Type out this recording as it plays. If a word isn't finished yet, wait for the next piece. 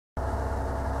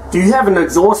Do you have an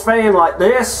exhaust fan like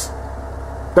this?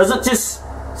 Does it just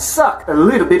suck a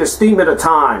little bit of steam at a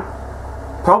time?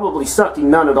 Probably sucking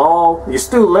none at all. You're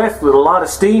still left with a lot of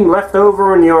steam left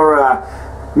over in your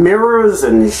mirrors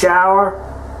and your shower.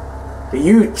 Are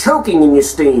you choking in your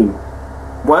steam?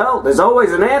 Well, there's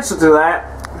always an answer to that.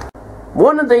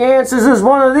 One of the answers is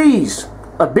one of these.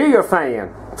 A bigger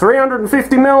fan.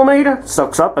 350 millimeter,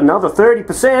 sucks up another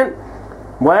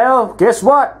 30%. Well, guess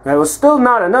what? That was still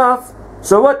not enough.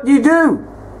 So what do?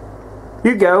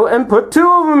 You go and put 2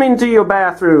 of them into your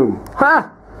bathroom. Huh?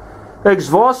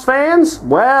 Exhaust fans?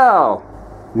 Well,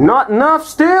 not enough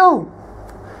still.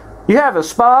 You have a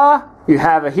spa, you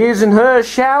have a his and hers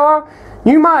shower,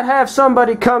 you might have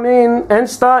somebody come in and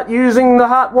start using the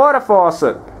hot water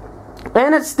faucet.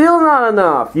 And it's still not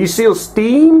enough. You see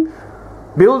steam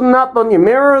building up on your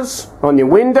mirrors, on your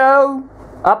window,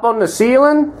 up on the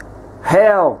ceiling.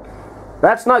 Hell,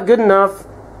 that's not good enough.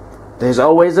 There's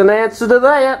always an answer to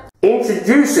that.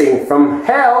 Introducing from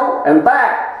hell and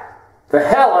back, the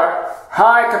Heller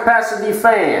high capacity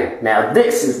fan. Now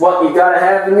this is what you gotta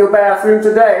have in your bathroom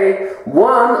today.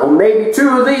 1 or maybe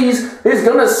 2 of these is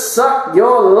gonna suck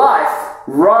your life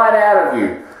right out of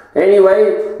you.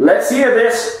 Anyway, let's hear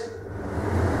this.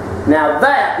 Now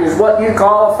that is what you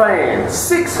call a fan.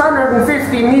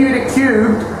 650 meter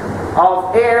cubed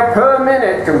of air per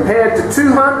minute compared to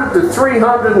 200 to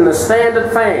 300 in a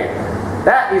standard fan.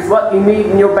 That is what you need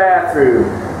in your bathroom.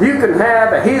 You can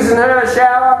have a his and her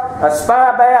shower, a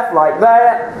spa bath like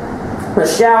that, a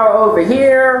shower over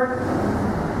here,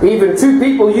 even 2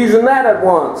 people using that at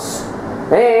once.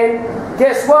 And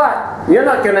guess what? You're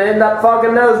not going to end up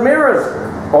fogging those mirrors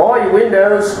or your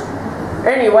windows.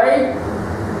 Anyway,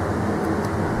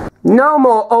 no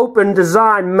more open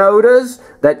design motors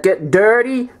that get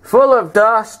dirty, full of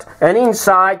dust, and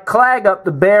inside clag up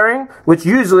the bearing, which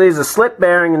usually is a slip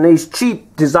bearing in these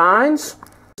cheap designs.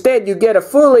 Instead, you get a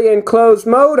fully enclosed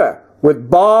motor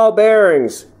with ball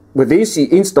bearings with easy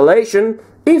installation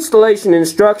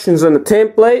instructions on the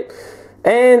template,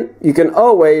 and you can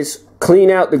always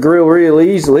clean out the grill real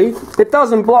easily. It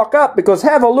doesn't block up because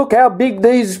have a look how big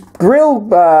these grill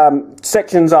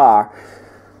sections are.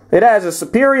 It has a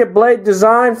superior blade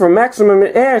design for maximum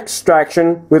air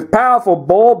extraction with powerful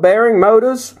ball bearing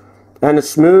motors and a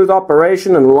smooth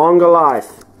operation and longer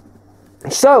life.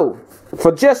 So,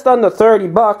 for just under 30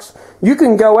 bucks, you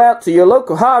can go out to your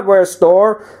local hardware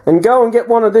store and go and get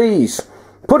one of these.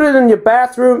 Put it in your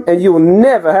bathroom and you will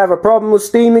never have a problem with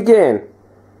steam again.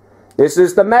 This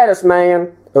is the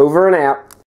madman, over and out.